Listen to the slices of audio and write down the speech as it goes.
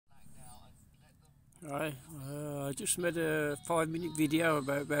Right, I just made a 5-minute video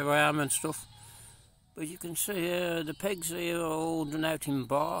about where I am and stuff, but you can see the pegs here are all done out in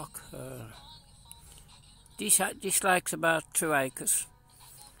bark. This lake's about 2 acres.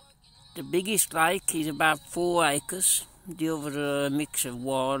 The biggest lake is about 4 acres. The other mix of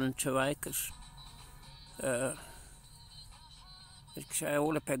 1 and 2 acres. Like I say,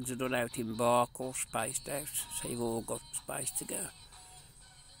 all the pegs are done out in bark, all spaced out, so you've all got space to go.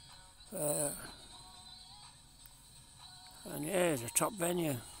 And yeah, there's a top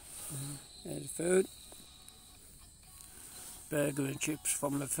venue. There's food. Burger and chips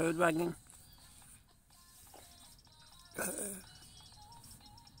from the food wagon.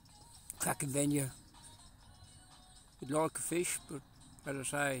 Cracking venue. We'd like a fish, but as I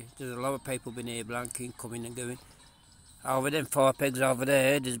say, there's a lot of people been here blanking, coming and going. Over them 4 pegs over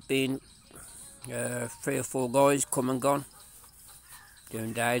there, there's been 3 or 4 guys come and gone.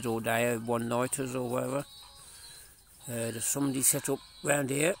 Doing days all day, one nighters or whatever. There's somebody set up round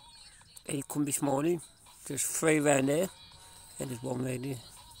here. He come this morning. There's 3 round there, and there's 1 round here.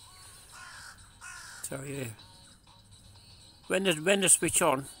 So yeah, when they switch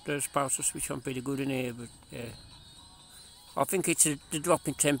on, they're supposed to switch on pretty good in here. But yeah, I think it's the drop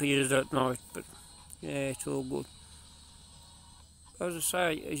in temperatures at night. But yeah, it's all good. As I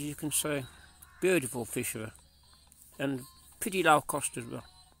say, as you can see, beautiful fishery, and pretty low cost as well.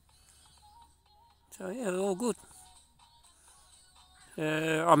 So yeah, all good.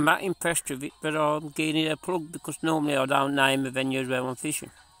 I'm not impressed with it, but I'm giving it a plug because normally I don't name the venues where I'm fishing.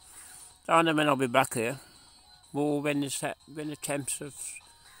 I don't know when I'll be back here. More when the temps have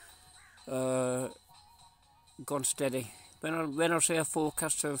gone steady. When I see a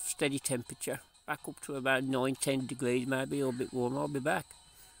forecast of steady temperature, back up to about 9-10 degrees maybe, or a bit warmer, I'll be back.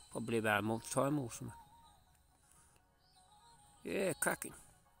 Probably about a month's time or something. Yeah, cracking.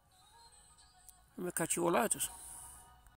 I'm going to catch you all later.